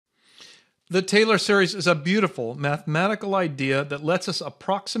The Taylor series is a beautiful mathematical idea that lets us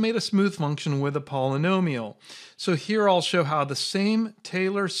approximate a smooth function with a polynomial. So here I'll show how the same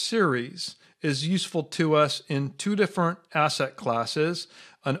Taylor series is useful to us in two different asset classes,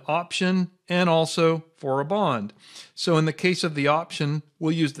 an option and also for a bond. So in the case of the option,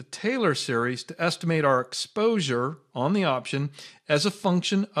 we'll use the Taylor series to estimate our exposure on the option as a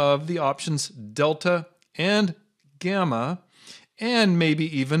function of the option's delta and gamma, and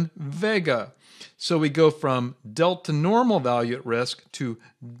maybe even vega. So we go from delta normal value at risk to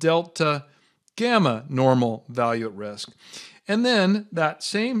delta gamma normal value at risk. And then that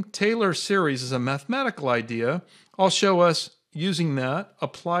same Taylor series is a mathematical idea. I'll show us using that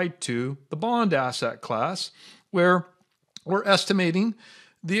applied to the bond asset class, where we're estimating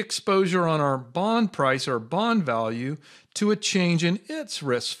the exposure on our bond price or bond value to a change in its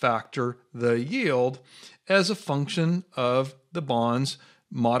risk factor, the yield, as a function of the bond's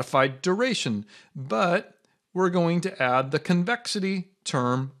modified duration. But we're going to add the convexity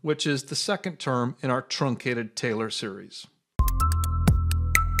term, which is the second term in our truncated Taylor series.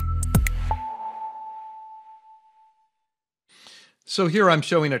 So here I'm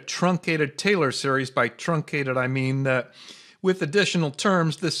showing a truncated Taylor series. By truncated, I mean that with additional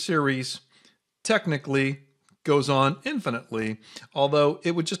terms, this series technically goes on infinitely, although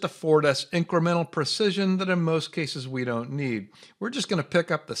it would just afford us incremental precision that in most cases we don't need. We're just going to pick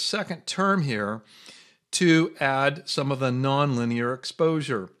up the second term here to add some of the nonlinear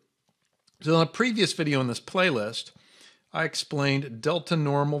exposure. So in a previous video in this playlist, I explained delta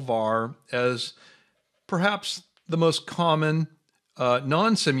normal VaR as perhaps the most common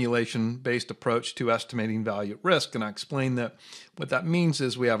non-simulation based approach to estimating value at risk. And I explained that what that means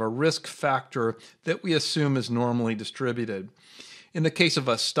is we have a risk factor that we assume is normally distributed. In the case of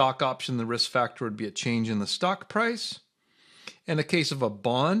a stock option, the risk factor would be a change in the stock price. In the case of a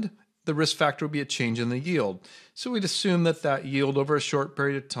bond, the risk factor would be a change in the yield. So we'd assume that that yield over a short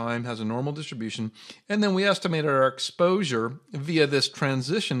period of time has a normal distribution, and then we estimated our exposure via this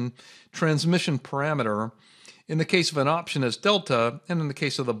transmission parameter, in the case of an option as delta, and in the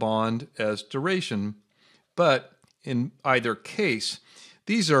case of the bond as duration. But in either case,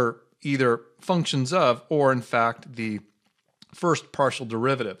 these are either functions of, or in fact, the first partial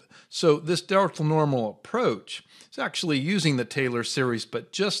derivative. So this delta normal approach is actually using the Taylor series,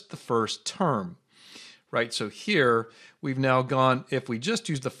 but just the first term, right? So here we've now gone, if we just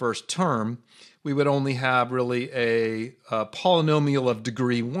use the first term, we would only have really a polynomial of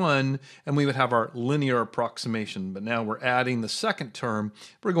degree 1, and we would have our linear approximation. But now we're adding the second term.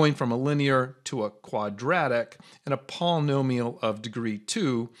 We're going from a linear to a quadratic and a polynomial of degree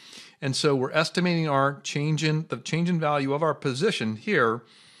 2. And so we're estimating our the change in value of our position here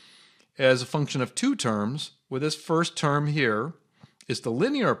as a function of two terms, where this first term here is the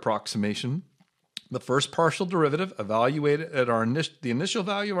linear approximation, the first partial derivative evaluated at the initial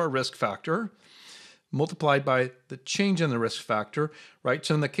value of our risk factor, multiplied by the change in the risk factor, right?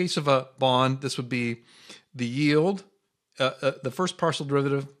 So in the case of a bond, this would be the yield, the first partial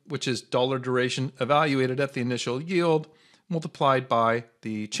derivative, which is dollar duration, evaluated at the initial yield, multiplied by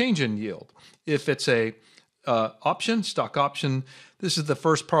the change in yield. If it's a option, stock option, this is the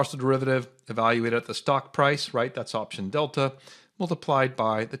first partial derivative evaluated at the stock price, right? That's option delta, multiplied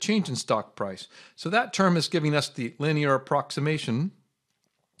by the change in stock price. So that term is giving us the linear approximation,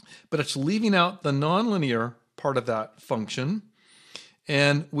 but it's leaving out the nonlinear part of that function.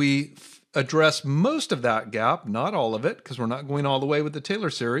 And we address most of that gap, not all of it, because we're not going all the way with the Taylor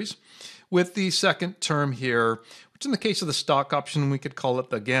series, with the second term here, which in the case of the stock option, we could call it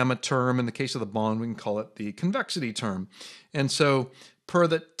the gamma term. In the case of the bond, we can call it the convexity term. And so per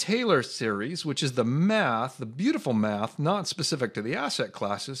the Taylor series, which is the math, the beautiful math, not specific to the asset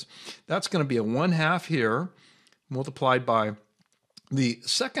classes, that's going to be a 1/2 here, multiplied by the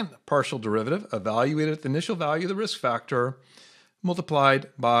second partial derivative, evaluated at the initial value of the risk factor, multiplied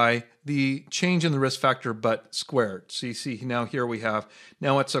by the change in the risk factor, but squared. So you see now here we have,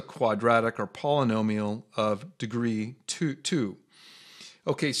 now it's a quadratic or polynomial of degree 2.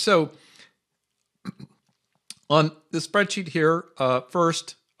 Okay, so on the spreadsheet here,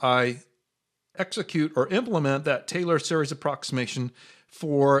 first I execute or implement that Taylor series approximation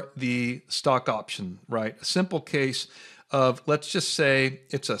for the stock option, right? A simple case of, let's just say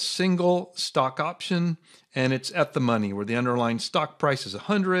it's a single stock option and it's at the money, where the underlying stock price is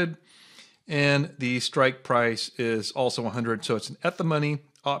 100 and the strike price is also 100. So it's an at the money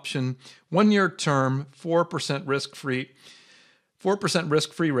option, 1-year term, 4% risk-free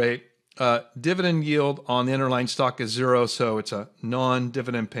rate. Dividend yield on the underlying stock is 0, so it's a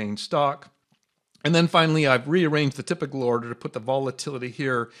non-dividend paying stock. And then finally, I've rearranged the typical order to put the volatility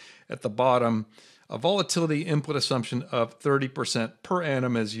here at the bottom, a volatility input assumption of 30% per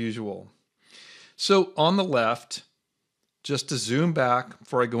annum as usual. So on the left, just to zoom back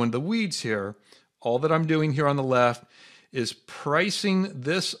before I go into the weeds here, all that I'm doing here on the left is pricing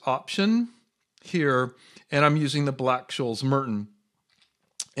this option here, and I'm using the Black-Scholes-Merton.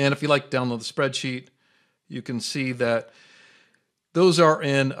 And if you like download the spreadsheet, you can see that those are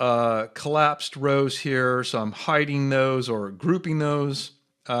in collapsed rows here. So I'm hiding those or grouping those.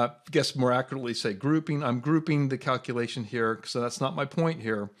 I guess more accurately say grouping. I'm grouping the calculation here, so that's not my point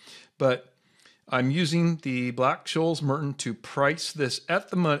here. But I'm using the Black-Scholes-Merton to price this at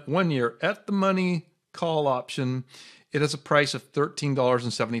the 1 year at the money call option. It has a price of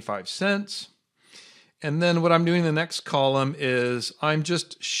 $13.75. And then what I'm doing in the next column is I'm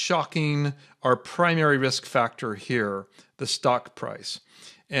just shocking our primary risk factor here, the stock price.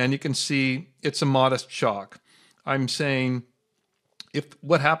 And you can see it's a modest shock. I'm saying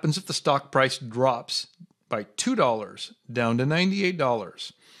what happens if the stock price drops by $2 down to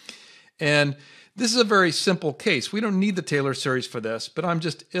 $98? And this is a very simple case. We don't need the Taylor series for this, but I'm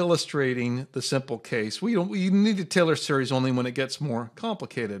just illustrating the simple case. We need the Taylor series only when it gets more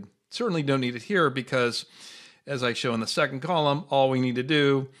complicated. Certainly don't need it here because, as I show in the second column, all we need to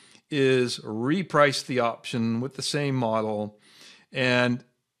do is reprice the option with the same model, and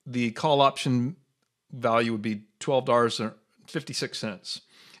the call option value would be $12.56.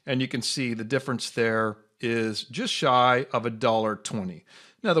 And you can see the difference there is just shy of $1.20.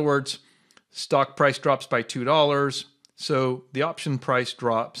 In other words, stock price drops by $2, so the option price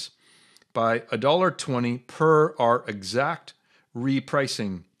drops by $1.20 per our exact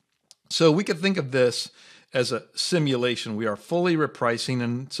repricing. So we could think of this as a simulation. We are fully repricing,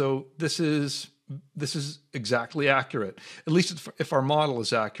 and so this is exactly accurate, at least if our model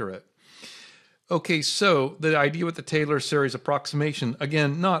is accurate. Okay, so the idea with the Taylor series approximation,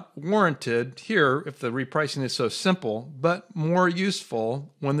 again, not warranted here if the repricing is so simple, but more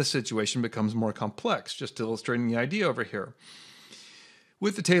useful when the situation becomes more complex, just illustrating the idea over here.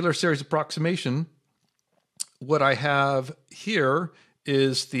 With the Taylor series approximation, what I have here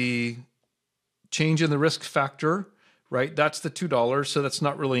is the change in the risk factor, right? That's the $2, so that's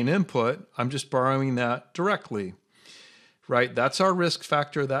not really an input. I'm just borrowing that directly, right? That's our risk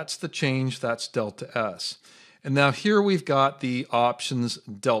factor. That's the change. That's delta S. And now here we've got the options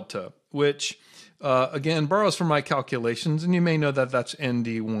delta, which again borrows from my calculations, and you may know that that's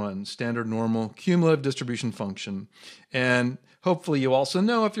ND1, standard normal cumulative distribution function. And hopefully you also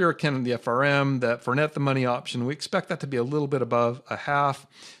know, if you're a candidate of the FRM, that for an at the money option, we expect that to be a little bit above a half.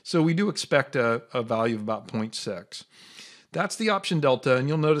 So we do expect a value of about 0.6. That's the option delta, and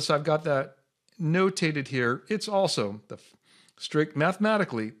you'll notice I've got that notated here. It's also the strict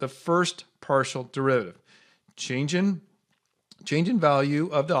mathematically the first partial derivative, change in value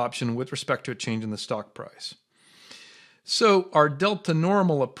of the option with respect to a change in the stock price. So our delta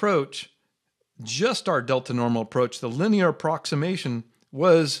normal approach, the linear approximation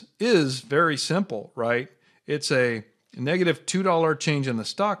is very simple, right? It's a negative $2 change in the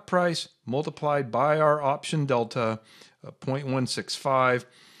stock price multiplied by our option delta of 0.165,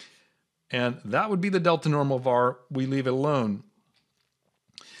 and that would be the delta normal VaR. We leave it alone.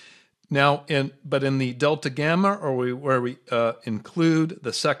 Now, but in the delta gamma, where we include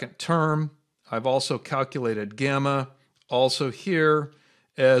the second term, I've also calculated gamma also here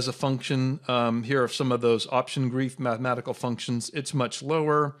as a function here of some of those option Greek mathematical functions. It's much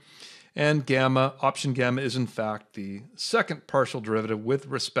lower, and option gamma is in fact the second partial derivative with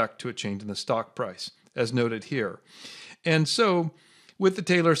respect to a change in the stock price, as noted here. And so with the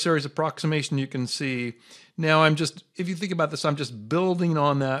Taylor series approximation, you can see now if you think about this, I'm just building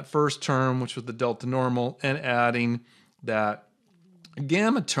on that first term, which was the delta normal, and adding that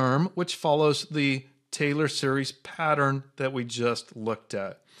gamma term, which follows the Taylor series pattern that we just looked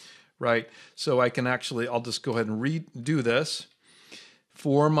at, right? So I'll just go ahead and redo this.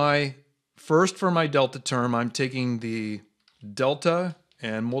 For my delta term, I'm taking the delta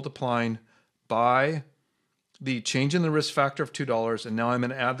and multiplying by the change in the risk factor of $2, and now I'm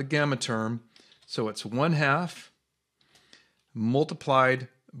going to add the gamma term. So it's 1/2 multiplied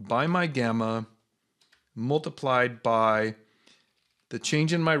by my gamma multiplied by the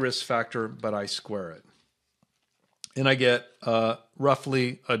change in my risk factor, but I square it. And I get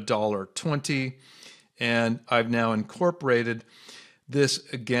roughly $1.20. And I've now incorporated this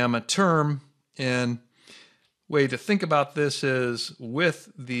gamma term. And way to think about this is if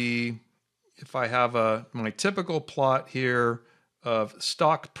I have my typical plot here of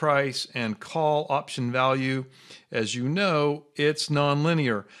stock price and call option value. As you know, it's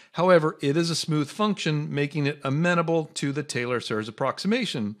nonlinear. However, it is a smooth function, making it amenable to the Taylor Series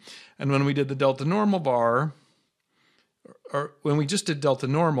approximation. And when we did the delta normal VaR, or when we just did delta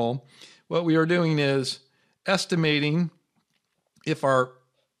normal, what we are doing is estimating if our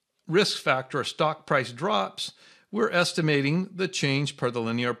risk factor or stock price drops, we're estimating the change per the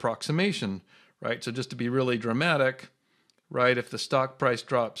linear approximation, right? So just to be really dramatic, right, if the stock price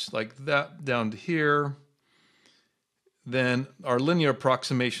drops like that down to here, then our linear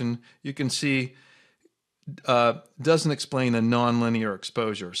approximation, you can see, doesn't explain a nonlinear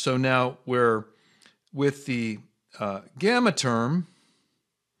exposure. So now we're with the gamma term,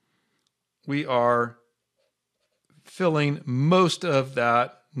 we are filling most of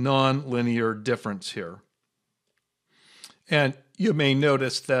that nonlinear difference here. And you may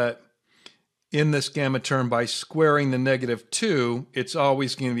notice that in this gamma term, by squaring the -2, it's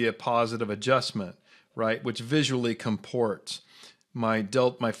always going to be a positive adjustment, right? Which visually comports. My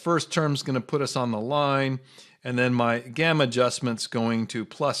first term is going to put us on the line, and then my gamma adjustment's going to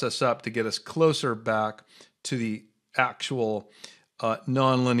plus us up to get us closer back to the actual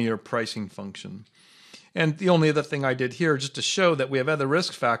nonlinear pricing function. And the only other thing I did here, just to show that we have other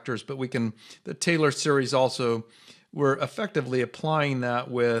risk factors, but the Taylor series also, we're effectively applying that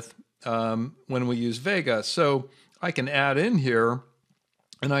with when we use Vega. So I can add in here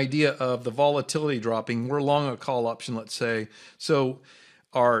an idea of the volatility dropping. We're long a call option, let's say. So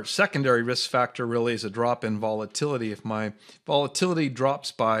our secondary risk factor really is a drop in volatility. If my volatility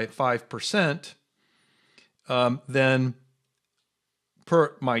drops by 5%, then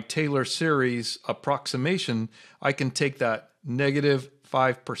per my Taylor series approximation, I can take that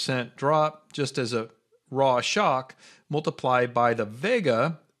 -5% drop just as a raw shock, multiplied by the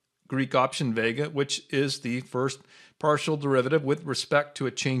Vega, Greek option Vega, which is the first partial derivative with respect to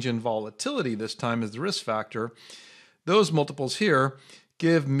a change in volatility, this time as the risk factor. Those multiples here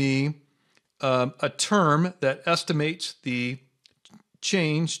give me a term that estimates the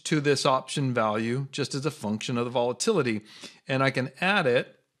change to this option value just as a function of the volatility. And I can add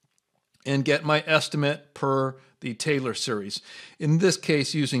it and get my estimate per the Taylor series. In this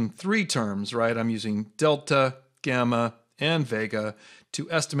case, using 3 terms, right? I'm using delta, gamma, and Vega to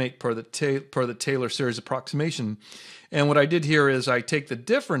estimate per the Taylor series approximation. And what I did here is I take the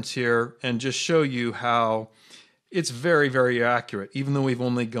difference here and just show you how it's very, very accurate, even though we've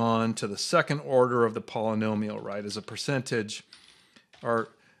only gone to the second order of the polynomial, right? As a percentage, we're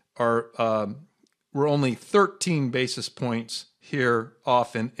only 13 basis points here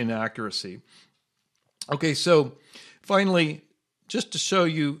off in inaccuracy. Okay, so finally, just to show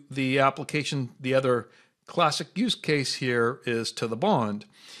you the application, the other classic use case here is to the bond.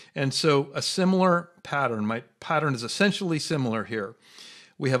 And so a similar pattern, my pattern is essentially similar here.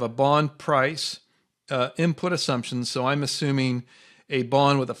 We have a bond price input assumptions. So I'm assuming a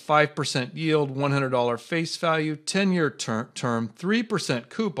bond with a 5% yield, $100 face value, 10-year term, 3%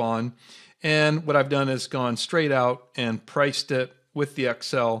 coupon. And what I've done is gone straight out and priced it with the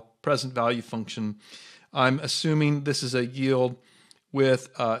Excel present value function. I'm assuming this is a yield with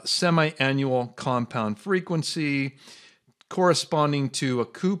a semi-annual compound frequency corresponding to a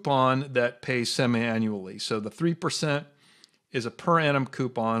coupon that pays semi-annually. So the 3% is a per annum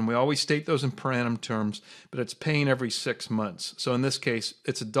coupon. We always state those in per annum terms, but it's paying every 6 months. So in this case,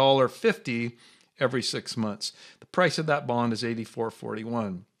 it's $1.50 every 6 months. The price of that bond is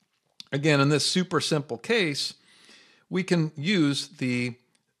 $84.41. Again, in this super simple case, we can use the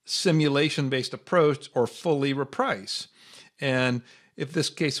simulation-based approach or fully reprice. And if this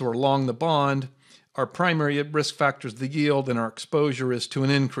case we're long the bond, our primary risk factor is the yield and our exposure is to an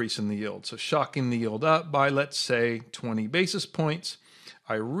increase in the yield. So shocking the yield up by, let's say, 20 basis points.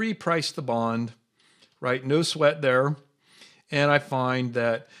 I reprice the bond, right? No sweat there. And I find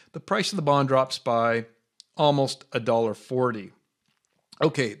that the price of the bond drops by almost $1.40.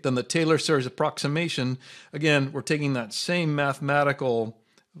 Okay, then the Taylor series approximation, again, we're taking that same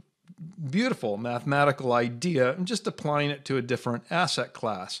beautiful mathematical idea and just applying it to a different asset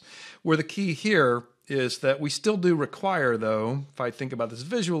class, where the key here is that we still do require, though, if I think about this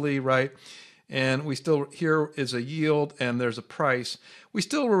visually, right, and we still, here is a yield and there's a price, we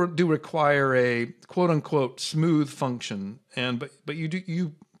still do require a quote-unquote smooth function. But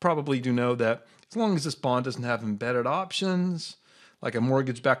you probably do know that as long as this bond doesn't have embedded options, like a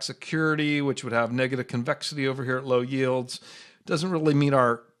mortgage-backed security, which would have negative convexity over here at low yields, doesn't really meet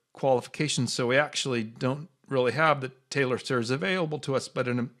our qualifications. So we actually don't really have the Taylor series available to us, but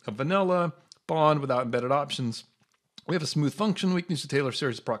in a vanilla bond without embedded options, we have a smooth function. We can use the Taylor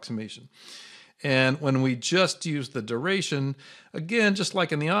series approximation. And when we just use the duration, again, just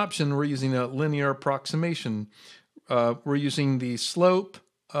like in the option, we're using a linear approximation. We're using the slope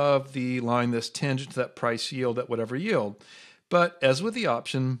of the line that's tangent to that price yield at whatever yield. But as with the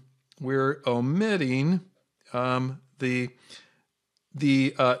option, we're omitting the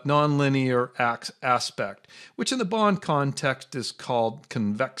nonlinear aspect, which in the bond context is called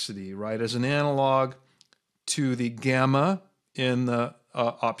convexity, right? As an analog to the gamma in the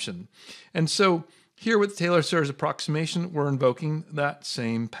option. And so here with Taylor Series approximation, we're invoking that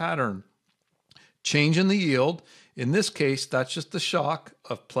same pattern. Change in the yield. In this case, that's just the shock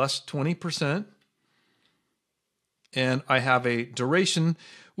of plus 20%. And I have a duration,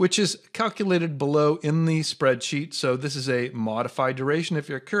 which is calculated below in the spreadsheet. So this is a modified duration if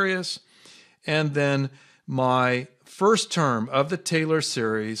you're curious. And then my first term of the Taylor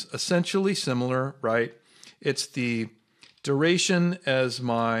series, essentially similar, right? It's the duration as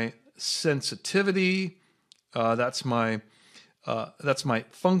my sensitivity. That's my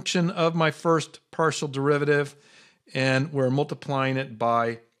function of my first partial derivative. And we're multiplying it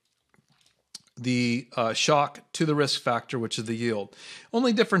by the shock to the risk factor, which is the yield.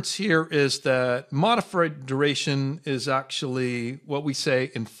 Only difference here is that modified duration is actually what we say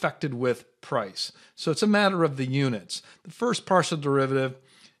infected with price. So it's a matter of the units. The first partial derivative,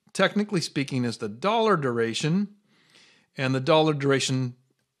 technically speaking, is the dollar duration, and the dollar duration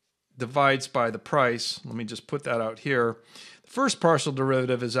divides by the price. Let me just put that out here. The first partial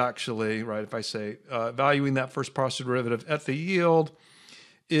derivative is actually, right, if I say valuing that first partial derivative at the yield,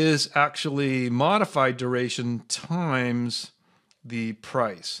 is actually modified duration times the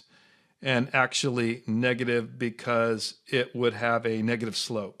price, and actually negative because it would have a negative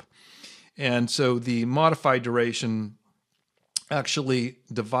slope. And so the modified duration actually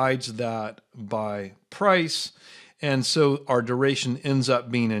divides that by price, and so our duration ends up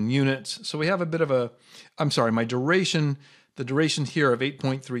being in units. So we have a bit of a, I'm sorry, my duration, the duration here of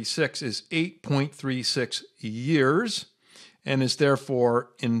 8.36 is 8.36 years, and is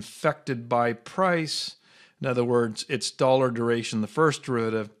therefore infected by price. In other words, it's dollar duration, the first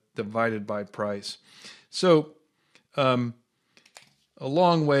derivative, divided by price. So a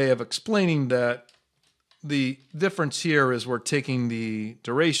long way of explaining that the difference here is we're taking the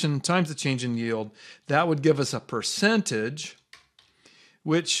duration times the change in yield. That would give us a percentage,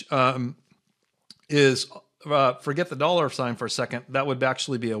 which is, forget the dollar sign for a second, that would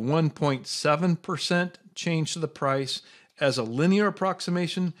actually be a 1.7% change to the price as a linear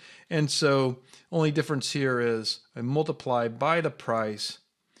approximation. And so only difference here is I multiply by the price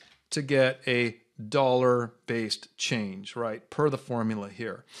to get a dollar-based change, right, per the formula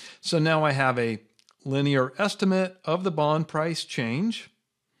here. So now I have a linear estimate of the bond price change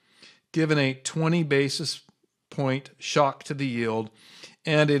given a 20 basis point shock to the yield,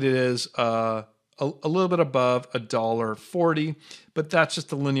 and it is a little bit above $1.40, but that's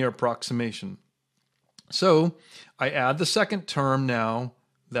just a linear approximation. So I add the second term now,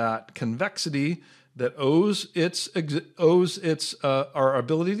 that convexity that owes our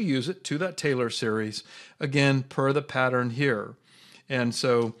ability to use it to that Taylor series, again, per the pattern here. And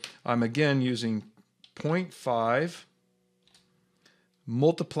so I'm again using 0.5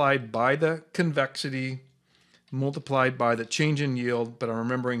 multiplied by the convexity, multiplied by the change in yield, but I'm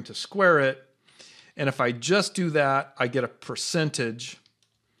remembering to square it. And if I just do that, I get a percentage.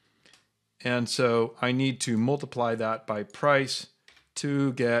 And so I need to multiply that by price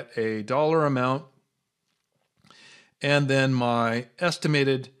to get a dollar amount. And then my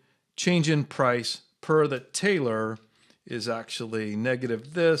estimated change in price per the Taylor is actually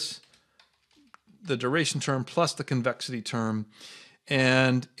negative this, the duration term plus the convexity term.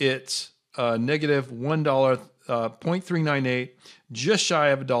 And it's negative $1.398, just shy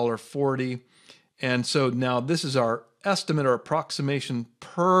of $1.40. And so now this is our estimate or approximation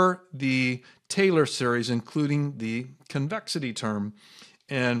per the Taylor series, including the convexity term.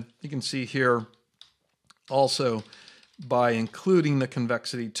 And you can see here also by including the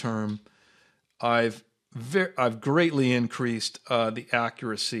convexity term, I've greatly increased the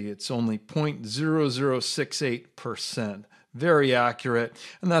accuracy. It's only 0.0068%. Very accurate.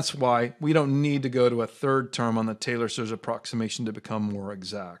 And that's why we don't need to go to a third term on the Taylor series approximation to become more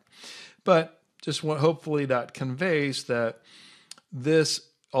exact. But just hopefully that conveys that this,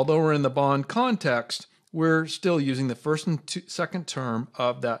 although we're in the bond context, we're still using the first and second term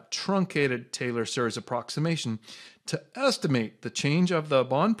of that truncated Taylor series approximation to estimate the change of the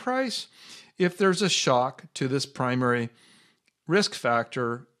bond price if there's a shock to this primary risk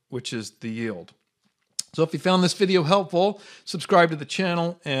factor, which is the yield. So if you found this video helpful, subscribe to the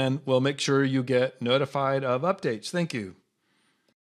channel and we'll make sure you get notified of updates. Thank you.